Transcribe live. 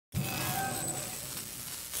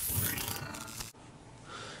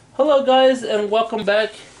Hello guys and welcome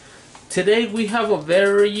back. Today we have a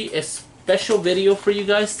very special video for you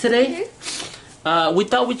guys today. We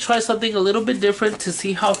thought we'd try something a little bit different to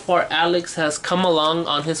see how far Alex has come along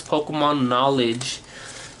on his Pokemon knowledge.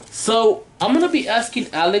 So I'm going to be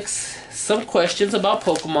asking Alex some questions about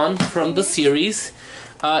Pokemon from the series.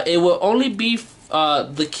 It will only be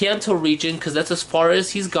the Kanto region because that's as far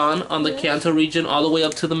as he's gone on the Kanto region, all the way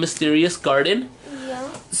up to the Mysterious Garden.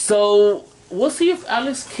 So we'll see if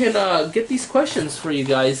Alex can get these questions for you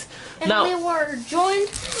guys. And now, we were joined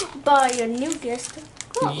by a new guest.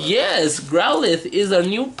 Yes, Growlithe is a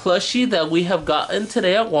new plushie that we have gotten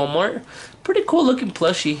today at Walmart. Pretty cool looking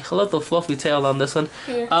plushie. I love the fluffy tail on this one.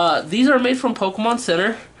 These are made from Pokemon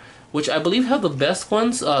Center, which I believe have the best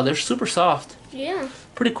ones. They're super soft. Yeah.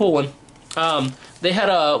 Pretty cool one. They had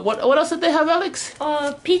a what else did they have, Alex?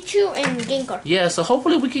 Pichu and Gengar. Yeah, so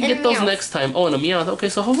hopefully we can get those next time. Oh, and a Meowth. Okay,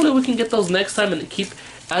 so hopefully we can get those next time and keep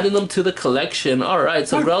adding them to the collection. Alright,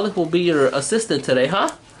 so Growlithe will be your assistant today,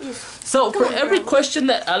 huh? Yes. So for every question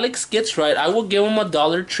that Alex gets right, I will give him a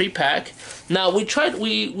Dollar Tree pack. Now we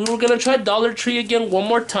were gonna try Dollar Tree again one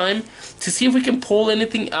more time to see if we can pull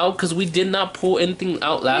anything out, because we did not pull anything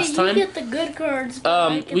out last time. You get the good cards.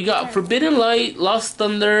 We got Forbidden Light, Lost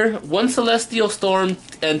Thunder, one Celestial Storm,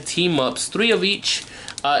 and Team Ups, 3 of each,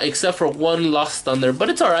 except for one Lost Thunder. But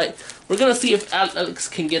it's alright. We're gonna see if Alex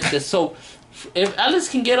can get this. So if Alex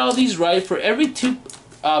can get all these right, for every 2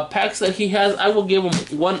 packs that he has, I will give him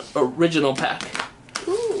 1 original pack.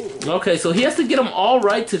 Ooh. Okay, so he has to get them all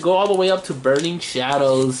right to go all the way up to Burning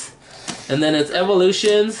Shadows. And then it's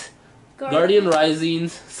Evolutions, Guardian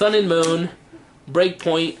Risings, Sun and Moon,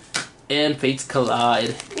 Breakpoint, and Fates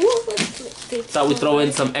Collide. Thought we'd throw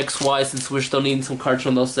in some XY since we're still needing some cards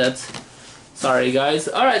from those sets. Sorry guys.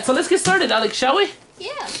 Alright, so let's get started, Alex, shall we?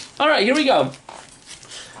 Yeah. Alright, here we go.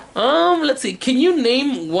 Let's see. Can you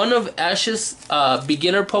name one of Ash's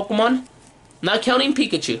beginner Pokemon? Not counting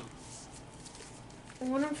Pikachu.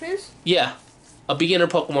 One of his? Yeah. A beginner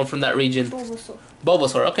Pokemon from that region. Bulbasaur.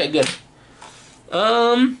 Bulbasaur. Okay, good.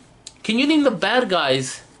 Can you name the bad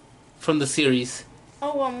guys from the series?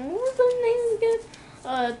 Oh, what was the name again?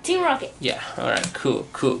 Team Rocket. Yeah. Alright, cool.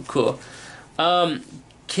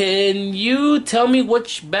 Can you tell me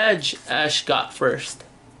which badge Ash got first?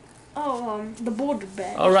 Oh, the Boulder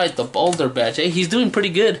badge. Alright, the Boulder badge. Hey, he's doing pretty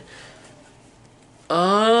good.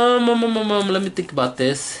 Let me think about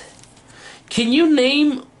this. Can you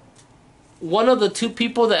name one of the 2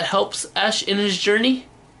 people that helps Ash in his journey?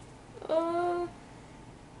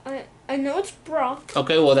 I know it's Brock.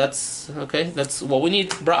 Okay, well that's what we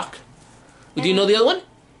need, Brock. Do you know the other one?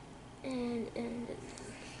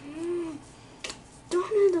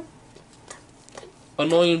 Don't know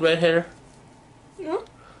Annoying red hair. No.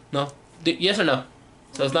 No. Yes or no?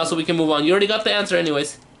 So it's not, so we can move on. You already got the answer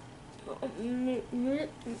anyways.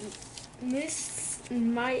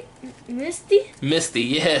 Misty? Misty,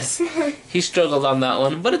 yes. He struggled on that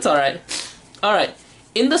one, but it's alright. Alright.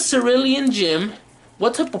 In the Cerulean Gym,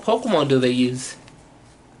 what type of Pokemon do they use?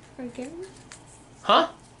 Huh?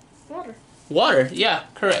 Water. Water, yeah,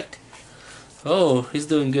 correct. Oh, he's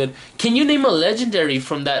doing good. Can you name a legendary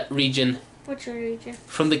from that region? Which region?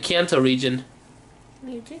 From the Kanto region.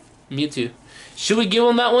 Mewtwo. Mewtwo. Should we give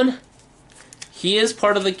him that one? He is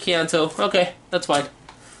part of the Kanto. Okay, that's fine.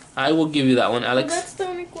 I will give you that one, Alex. Well, that's the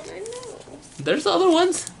only one I know. There's other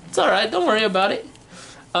ones. It's alright, don't worry about it.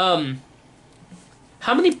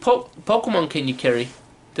 How many Pokemon can you carry?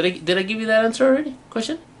 Did I give you that answer already?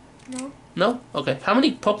 Question? No. No? Okay. How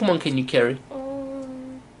many Pokemon can you carry?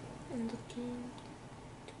 I'm looking.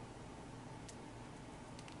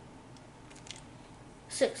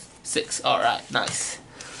 6. 6. Alright, nice.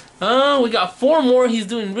 We got 4 more. He's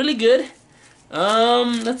doing really good.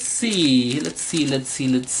 Let's see.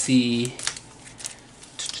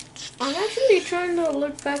 I'm actually trying to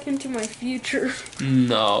look back into my future.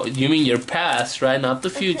 No, you mean your past, right? Not the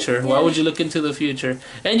future. Yeah. Why would you look into the future?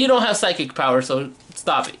 And you don't have psychic power, so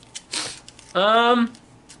stop it.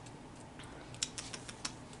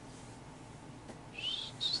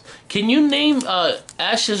 Can you name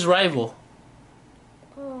Ash's rival?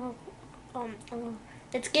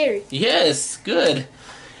 It's Gary. Yes, good.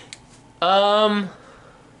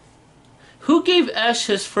 Who gave Ash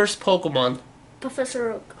his first Pokemon?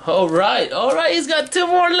 Professor Oak. Alright, he's got 2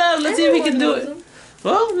 more left. Let's see if we can do it.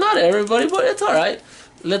 Well, not everybody, but it's alright.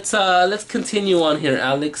 Let's continue on here,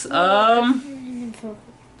 Alex. I'm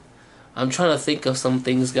trying to think of some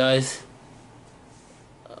things, guys.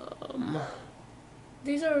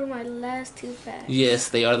 These are my last 2 packs. Yes,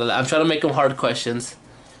 they are I'm trying to make them hard questions.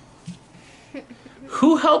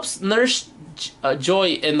 Who helps nurse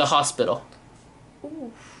Joy in the hospital?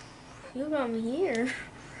 Ooh. you got me here.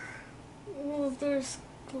 Well, there's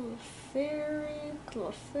Clefairy,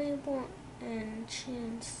 Clefable, and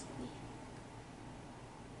Chansey.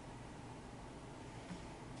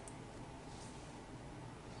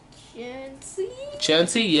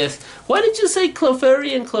 Chansey, yes. Why did you say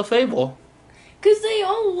Clefairy and Clefable? Because they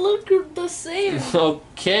all look the same.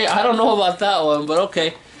 Okay, I don't know about that one, but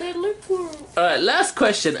okay. They look cool. Alright, last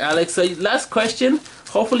question, Alex. So, last question.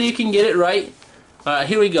 Hopefully you can get it right. Alright,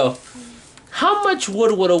 here we go. How much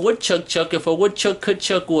wood would a woodchuck chuck if a woodchuck could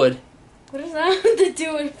chuck wood? What does that have to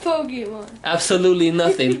do with Pokemon? Absolutely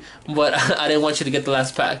nothing. But I didn't want you to get the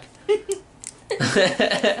last pack.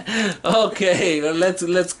 Okay,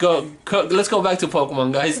 let's go back to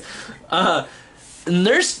Pokemon, guys.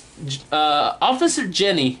 Officer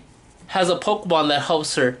Jenny has a Pokemon that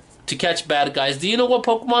helps her to catch bad guys. Do you know what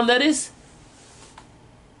Pokemon that is?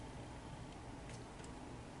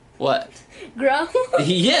 What? Growlithe?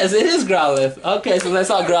 Yes, it is Growlithe. Okay, so I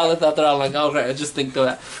saw Growlithe out there. I'm like, okay, I just think of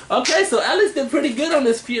that. Okay, so Alex did pretty good on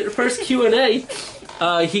his first Q&A.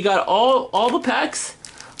 He got all the packs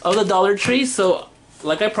of the Dollar Tree. So,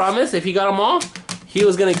 like I promised, if he got them all, he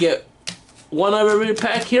was gonna get one of every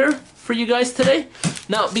pack here for you guys today.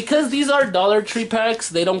 Now, because these are Dollar Tree packs,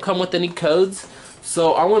 they don't come with any codes.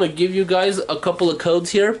 So I want to give you guys a couple of codes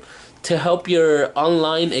here to help your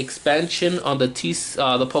online expansion on the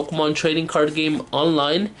Pokemon trading card game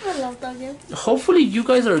online. I love that game. Hopefully you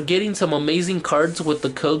guys are getting some amazing cards with the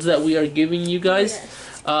codes that we are giving you guys.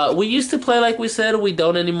 Yes. We used to play like we said, we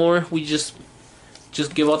don't anymore. We just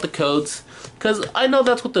give out the codes. Because I know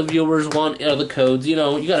that's what the viewers want, are the codes. You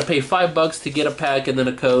know, you got to pay $5 to get a pack and then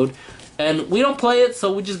a code. And we don't play it,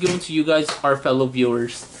 so we just give them to you guys, our fellow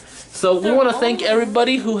viewers. So we want to thank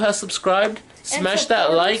everybody who has subscribed. Smash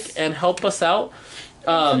that like and help us out.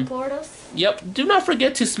 Support us. Yep. Do not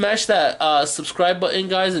forget to smash that subscribe button,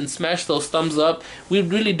 guys, and smash those thumbs up. We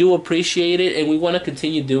really do appreciate it, and we want to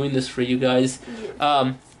continue doing this for you guys.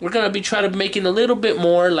 Yeah. We're gonna be trying to make it a little bit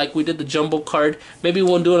more like we did the jumbo card. Maybe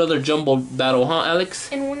we'll do another jumbo battle, huh,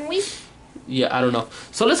 Alex? In 1 week. Yeah, I don't know.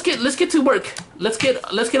 So let's get to work. Let's get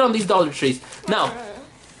on these Dollar Trees now.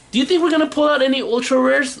 Do you think we're gonna pull out any ultra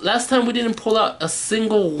rares? Last time we didn't pull out a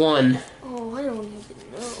single one. Oh, I don't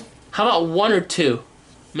even know. How about 1 or 2?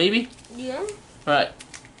 Maybe? Yeah. Alright.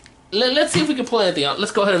 Let's see if we can pull anything out.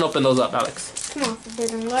 Let's go ahead and open those up, Alex. Come on,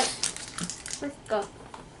 Forbidden Light. Let's go.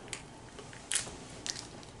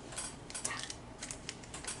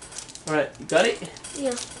 Alright, you got it?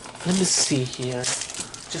 Yeah. Let me see here.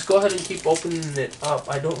 Just go ahead and keep opening it up.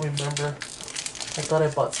 I don't remember. I thought I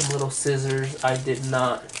bought some little scissors. I did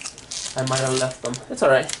not. I might have left them. It's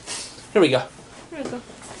alright. Here we go. Here we go.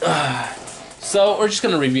 So, we're just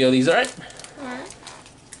going to reveal these, alright? Alright.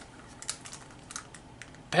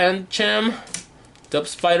 Pancham, Dub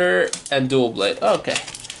Spider, and Dual Blade. Okay.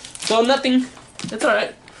 So, nothing. It's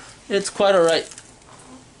alright. It's quite alright.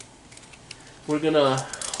 We're going to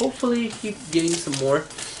hopefully keep getting some more.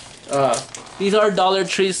 These are Dollar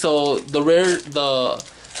Trees, so the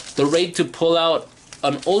rate to pull out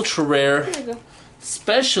an ultra rare,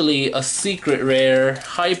 especially a secret rare,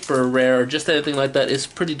 hyper rare, or just anything like that is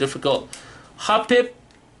pretty difficult. Hoppip,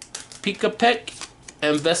 Pika-Peck,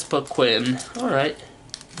 and Vespa-Quinn. Alright.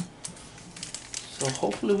 So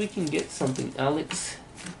hopefully we can get something, Alex.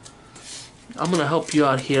 I'm going to help you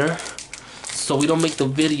out here so we don't make the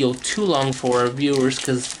video too long for our viewers,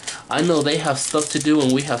 because I know they have stuff to do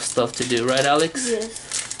and we have stuff to do. Right, Alex?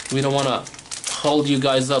 Yes. We don't want to hold you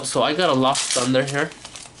guys up. So I got a Lost Thunder here.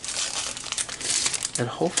 And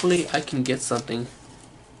hopefully I can get something.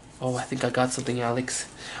 Oh, I think I got something, Alex.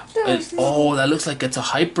 Oh, that looks like it's a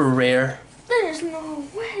hyper rare. There's no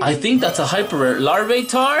way. I think that's a hyper rare.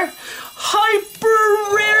 Larvitar?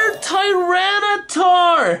 Hyper rare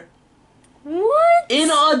Tyranitar! What? In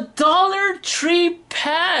a Dollar Tree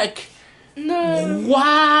pack! No.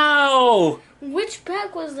 Wow! Which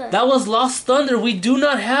pack was that? That was Lost Thunder. We do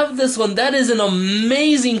not have this one. That is an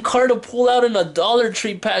amazing card to pull out in a Dollar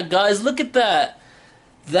Tree pack, guys. Look at that.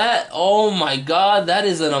 Oh my god, that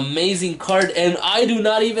is an amazing card. And I do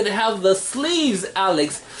not even have the sleeves,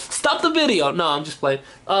 Alex. Stop the video. No, I'm just playing.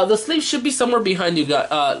 The sleeves should be somewhere behind you guys.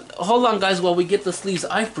 Hold on, guys, while we get the sleeves.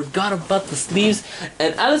 I forgot about the sleeves.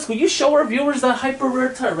 And Alex, will you show our viewers that hyper rare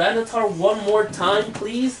Tyranitar one more time,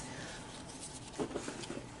 please?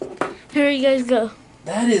 Here you guys go.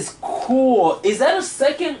 That is cool. Is that a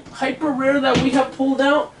second hyper rare that we have pulled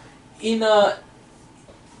out in the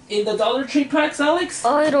Dollar Tree packs, Alex?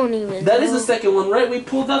 I don't even That know. is the second one, right? We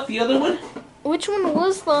pulled out the other one? Which one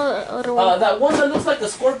was the other one? That one that looks like a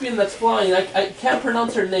scorpion that's flying. I can't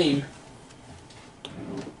pronounce her name.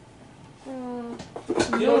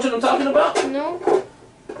 You know what I'm talking about? No.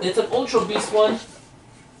 It's an Ultra Beast one.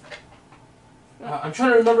 I'm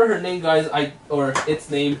trying to remember her name, guys. Or its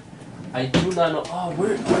name. I do not know. Oh,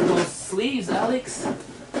 where are those sleeves, Alex? I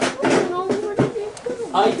don't know. Where did they put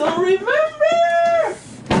them? I don't remember.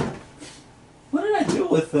 What did I do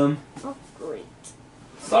with them? Oh, great.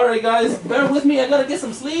 Sorry, guys. Bear with me. I gotta get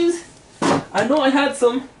some sleeves. I know I had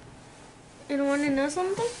some. You don't want to know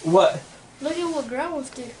something? What? Look at what Growlers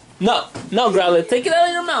did. No, Growler. Take it out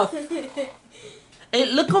of your mouth. Hey,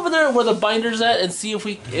 look over there where the binder's at and see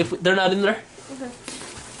if they're not in there. Okay.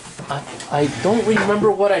 I don't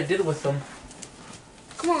remember what I did with them.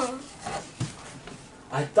 Come on.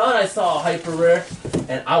 I thought I saw a hyper rare,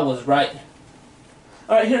 and I was right.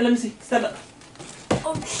 All right, here, let me see. Stand up.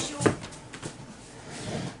 Oh, shoot.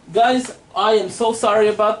 Guys, I am so sorry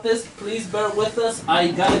about this. Please bear with us.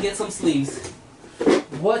 I gotta get some sleeves.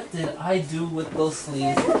 What did I do with those My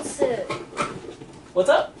sleeves? headset. What's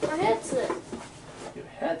up? My headset. Your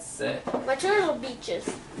headset. My turtle beaches.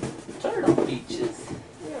 Turtle Beaches.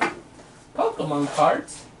 Yeah. Pokemon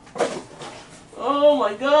cards. Oh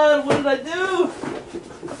my god, what did I do?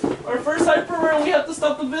 Our first hyper rare, we have to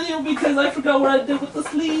stop the video because I forgot what I did with the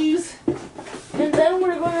sleeves. And then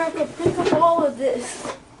we're going to have to pick up all of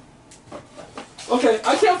this. Okay,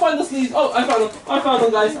 I can't find the sleeves. Oh, I found them. I found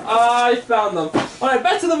them, guys. I found them. Alright,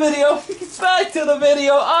 back to the video. Back to the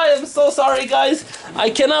video. I am so sorry, guys. I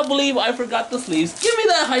cannot believe I forgot the sleeves. Give me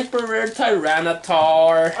that hyper rare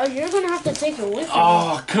Tyranitar. Oh, you're going to have to take it with you.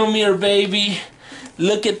 Oh, come here, baby.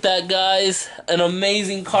 Look at that, guys. An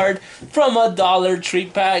amazing card from a Dollar Tree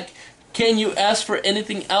pack. Can you ask for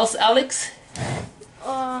anything else, Alex?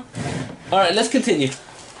 Alright, let's continue.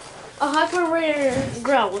 A hyper rare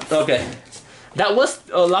Growler. Okay. That was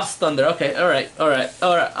Lost Thunder. Okay, alright.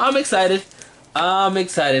 I'm excited.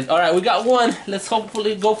 Alright, we got one. Let's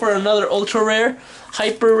hopefully go for another ultra rare,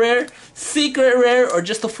 hyper rare, secret rare, or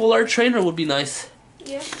just a full art trainer would be nice.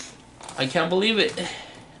 Yeah. I can't believe it.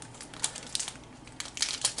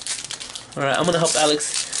 Alright, I'm gonna help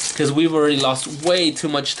Alex because we've already lost way too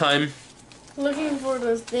much time. Looking for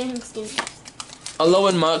those dang sleeves.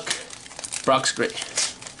 Alolan Muck, Brock's Great.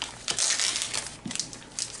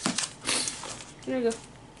 There you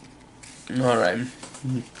go. Alright.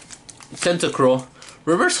 Tentacruel.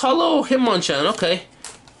 Reverse Hollow Hitmonchan, okay.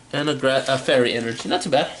 And a Fairy Energy, not too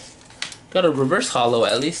bad. Got a Reverse Hollow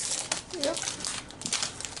at least. Yep.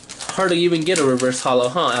 Hard to even get a Reverse Hollow,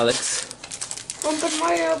 huh, Alex? Open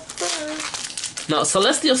my up first. Now,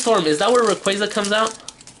 Celestial Storm, is that where Rayquaza comes out?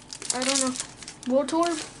 I don't know.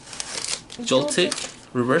 Voltorb? Joltik,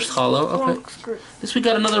 Reverse Hollow, okay. At This we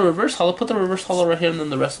got another Reverse Hollow. Put the Reverse Hollow right here and then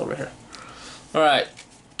the rest over here. Alright.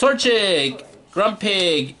 Torchic,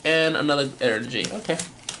 Grumpig, and another Energy. Okay.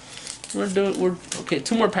 We're okay,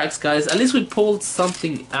 2 more packs, guys. At least we pulled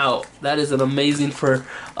something out. That is an amazing for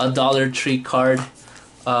a Dollar Tree card.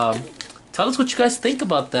 Tell us what you guys think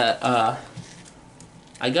about that.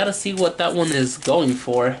 I gotta see what that one is going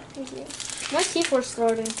for. My teeth were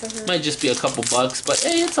starting to hurt. Might just be a couple bucks, but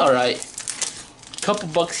hey, it's alright. Couple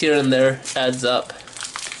bucks here and there adds up.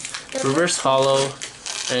 Reverse Hollow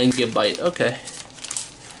and get bite. Okay.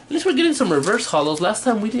 At least we're getting some reverse hollows. Last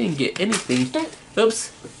time we didn't get anything.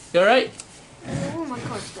 Oops. You alright? Where my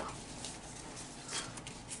cards go?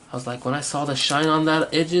 I was like, when I saw the shine on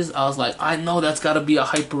that edges, I was like, I know that's gotta be a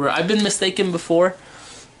hyper rare. I've been mistaken before,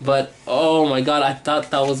 but oh my god, I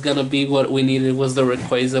thought that was gonna be what we needed was the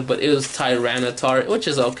Rayquaza, but it was Tyranitar, which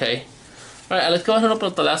is okay. Alright, let's go ahead and open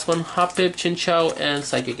up the last one. Hoppip, Chinchou, and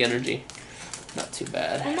Psychic Energy. Not too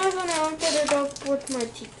bad. I'm not gonna open it up with my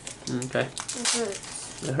teeth. Okay. It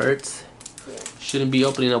hurts. It hurts. Yeah. Shouldn't be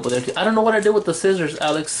opening up with their teeth. I don't know what I did with the scissors,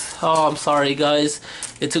 Alex. Oh, I'm sorry, guys.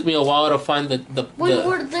 It took me a while to find the Wait,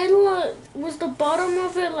 were they like, was the bottom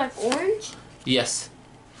of it like orange? Yes.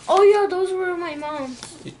 Oh yeah, those were my mom's.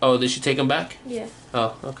 Oh, did she take them back? Yeah.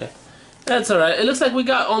 Oh, okay. That's alright. It looks like we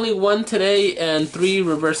got only 1 today and 3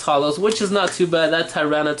 reverse hollows, which is not too bad. That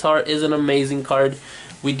Tyranitar is an amazing card.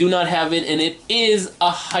 We do not have it, and it is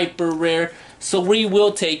a hyper rare. So we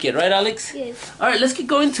will take it, right, Alex? Yes. Alright, let's get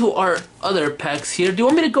going to our other packs here. Do you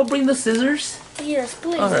want me to go bring the scissors? Yes,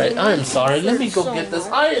 please. Alright, I'm sorry. Let me go get this.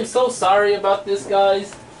 I am so sorry about this,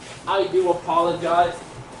 guys. I do apologize.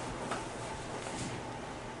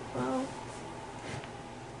 Wow.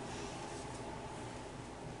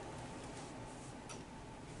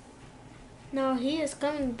 No, he is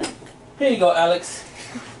coming back. Here you go, Alex.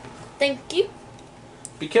 Thank you.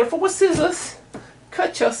 Be careful with scissors.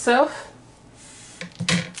 Cut yourself.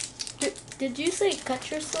 Did you say cut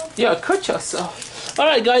yourself? Yeah, cut yourself.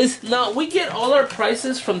 Alright, guys. Now, we get all our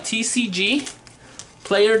prices from TCG,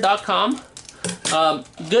 player.com.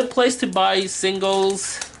 Good place to buy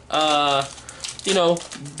singles, you know,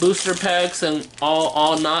 booster packs and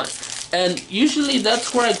all not. And usually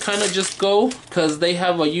that's where I kind of just go because they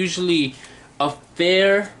have usually a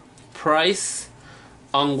fair price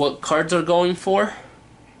on what cards are going for.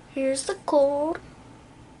 Here's the code.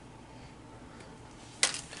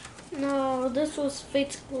 No, this was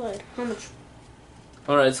Fate's Blood. How much?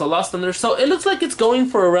 Alright, so Lost Thunder. So it looks like it's going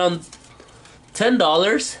for around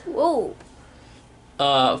 $10. Whoa.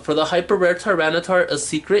 For the Hyper Rare Tyranitar, a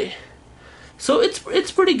secret. So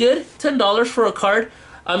it's pretty good. $10 for a card.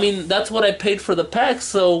 I mean, that's what I paid for the pack,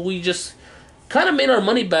 so we just kind of made our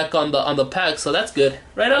money back on the pack, so that's good.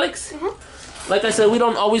 Right, Alex? Mm-hmm. Like I said, we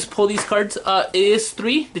don't always pull these cards. It is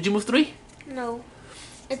 3. Did you move 3? No.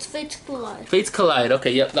 It's Fate's Collide. Fates Collide.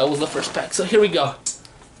 Okay, yep, that was the first pack. So here we go.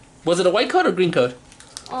 Was it a white code or green code?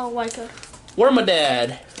 Oh, white code.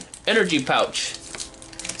 Wormadad. Energy Pouch.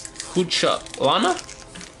 Hoocha. Lana?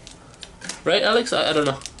 Right, Alex? I don't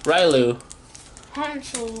know. Rylu.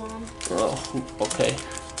 Hanselon. Oh, okay.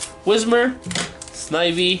 Whismer.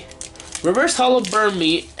 Snivy. Reverse Hollow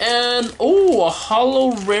Burmy. And, oh, a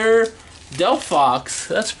Hollow Rare Delphox.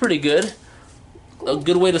 That's pretty good. A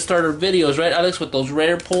good way to start our videos, right, Alex? With those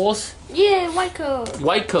rare pulls. Yeah, white code.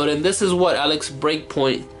 White code. And this is what, Alex?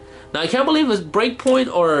 Breakpoint. Now, I can't believe it's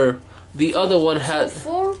Breakpoint or the other one had...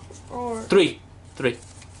 4 or... 3.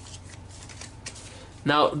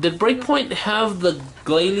 Now, did Breakpoint have the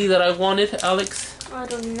Glalie that I wanted, Alex? I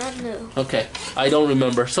do not know. Okay, I don't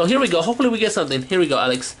remember. So here we go. Hopefully we get something. Here we go,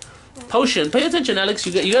 Alex. Potion. Pay attention, Alex.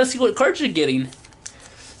 You gotta see what cards you're getting.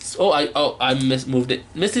 I moved it.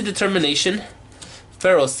 Misty Determination.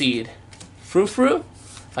 Pharaoh Seed. Frou-Frou.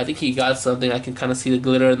 I think he got something. I can kind of see the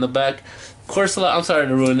glitter in the back. Corsola. I'm sorry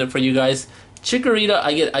to ruin it for you guys. Chikorita.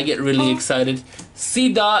 I get really excited.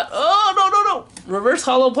 C-Dot. Oh, no. Reverse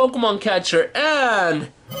Hollow Pokemon Catcher. And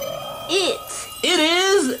it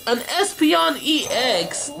is an Espeon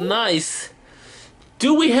EX. Nice.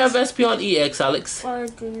 Do we have Espeon EX, Alex? I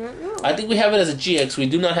do not know. I think we have it as a GX. We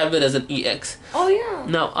do not have it as an EX. Oh, yeah.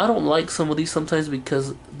 Now, I don't like some of these sometimes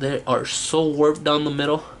because they are so warped down the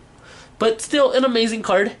middle. But still, an amazing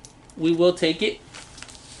card. We will take it.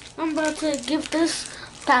 I'm about to give this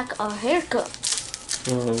pack a haircut.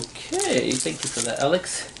 Okay, thank you for that,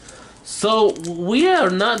 Alex. So, we are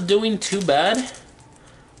not doing too bad.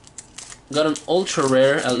 Got an ultra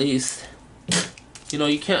rare, at least. You know,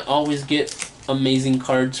 you can't always get amazing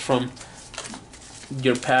cards from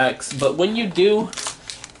your packs, but when you do,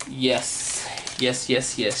 yes, you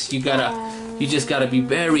just gotta be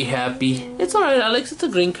very happy. It's alright, Alex. It's a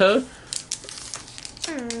green code.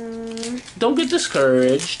 Don't get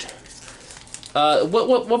discouraged.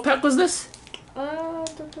 What pack was this?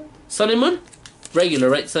 Sun and Moon? Regular,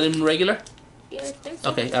 right? Sun and Moon regular? Yeah, I think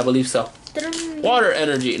so. Okay, I believe so. Water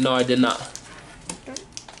Energy. No, I did not.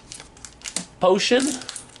 Potion.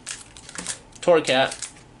 Torcat.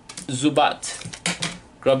 Zubat.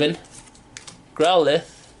 Grubbin. Growlithe.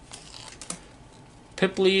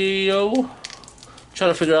 Piplio.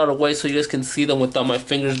 Trying to figure out a way so you guys can see them without my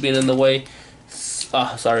fingers being in the way.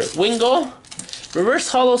 Sorry. Wingull. Reverse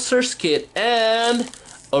Hollow Surskit. And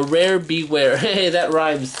a Rare Beware. Hey, that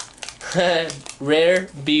rhymes. Rare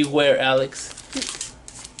Beware, Alex.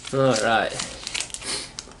 Alright.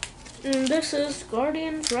 And this is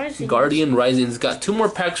Guardian Rising. Guardian Rising's got 2 more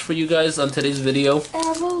packs for you guys on today's video.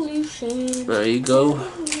 Evolution. There you go.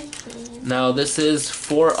 Evolution. Now this is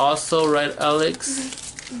 4 also, right,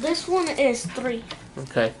 Alex? This one is 3.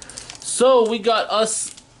 Okay. So we got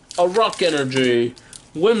us a Rock Energy,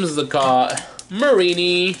 Whimsicott,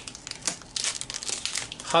 Marini,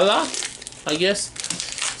 Hala, I guess.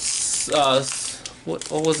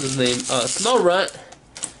 What was his name? Snorunt,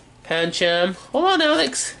 Pancham. Hold on,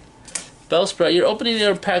 Alex. Bellsprout, you're opening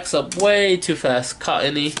your packs up way too fast.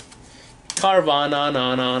 Cottony, Carvana,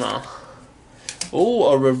 no. Oh,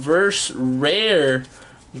 a reverse rare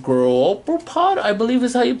Gropopod, I believe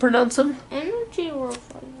is how you pronounce them. Energy World.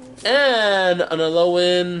 And an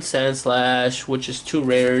Alolan Sandslash, which is 2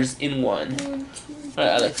 rares in 1. Alright,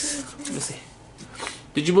 Alex. Let me see.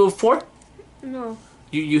 Did you move 4? No.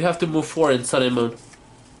 You have to move 4 in Sun and Moon.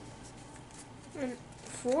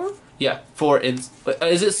 4? Yeah, 4 in...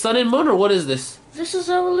 Is it Sun and Moon or what is this? This is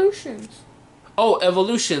Evolutions. Oh,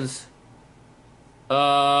 Evolutions.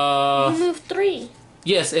 You moved 3.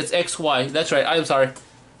 Yes, it's XY. That's right. I'm sorry.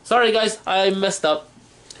 Sorry, guys. I messed up.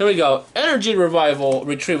 Here we go. Energy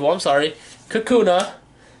Retrieval. I'm sorry. Kakuna.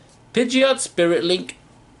 Pidgeot, Spirit Link.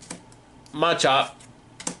 Machop.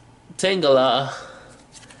 Tangela.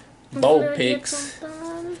 Vulpix.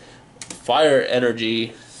 Fire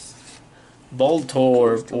Energy.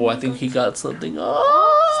 Voltorb. Oh, I think he got something.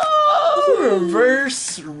 Oh,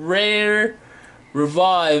 reverse rare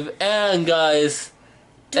revive. And guys,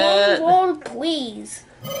 Roll, please.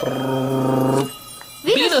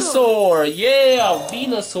 Venusaur. Yeah,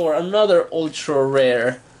 Venusaur. Another ultra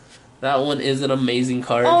rare. That one is an amazing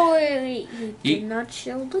card. Oh, wait. You did not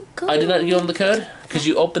show the code. I did not give him the code? Because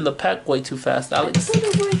you opened the pack way too fast, Alex. I put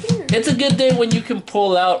it right here. It's a good day when you can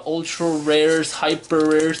pull out ultra rares, hyper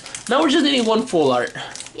rares. Now we're just needing one full art.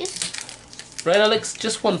 Yes. Right, Alex?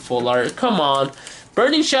 Just one full art. Come on.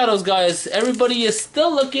 Burning Shadows, guys. Everybody is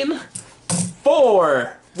still looking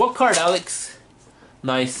for... What card, Alex?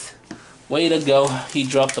 Nice. Way to go. He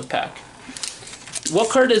dropped the pack. What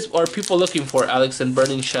card are people looking for, Alex, in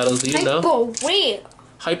Burning Shadows? Do you know? Hypo rare.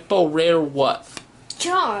 Hypo rare what?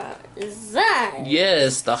 Charizard.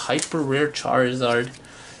 Yes, the hyper rare Charizard.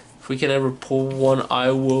 If we can ever pull one,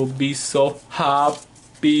 I will be so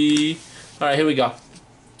happy. Alright, here we go.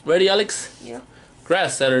 Ready, Alex? Yeah.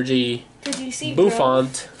 Grass Energy. Did you see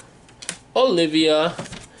Bouffant. Olivia.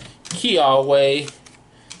 Kiawe.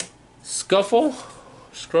 Scuffle.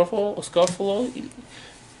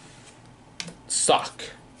 Sock.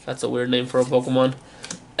 That's a weird name for a Pokemon.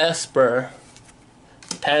 Esper.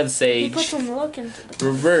 He put Pansage. some look into the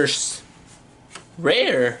Reverse.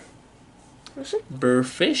 Rare. What's it?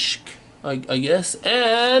 Burfish, I guess.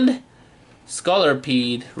 And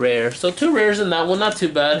Scolipede rare. So 2 rares in that one. Not too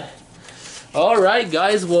bad. Alright,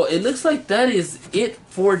 guys. Well, it looks like that is it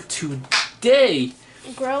for today.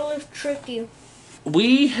 Growlithe tricked you.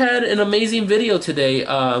 We had an amazing video today.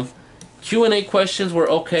 Q&A questions were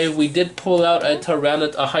okay. We did pull out a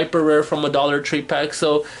Tyranitar, a hyper rare from a Dollar Tree pack,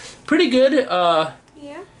 so pretty good.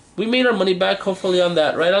 Yeah. We made our money back, hopefully, on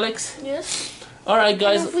that, right, Alex? Yes. All right,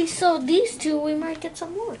 guys. And if we sell these 2, we might get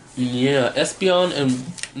some more. Yeah, Espeon and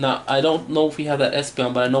now I don't know if we have that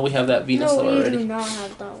Espeon, but I know we have that Venusaur no, we already. do not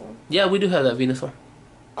have that one. Yeah, we do have that Venusaur.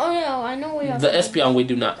 Oh yeah, I know we have The that Espeon we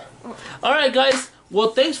do not. Oh. All right, guys. Well,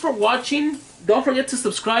 thanks for watching. Don't forget to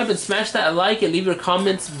subscribe and smash that like and leave your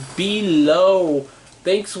comments below.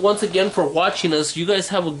 Thanks once again for watching us. You guys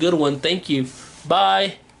have a good one. Thank you.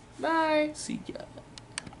 Bye. Bye. See ya.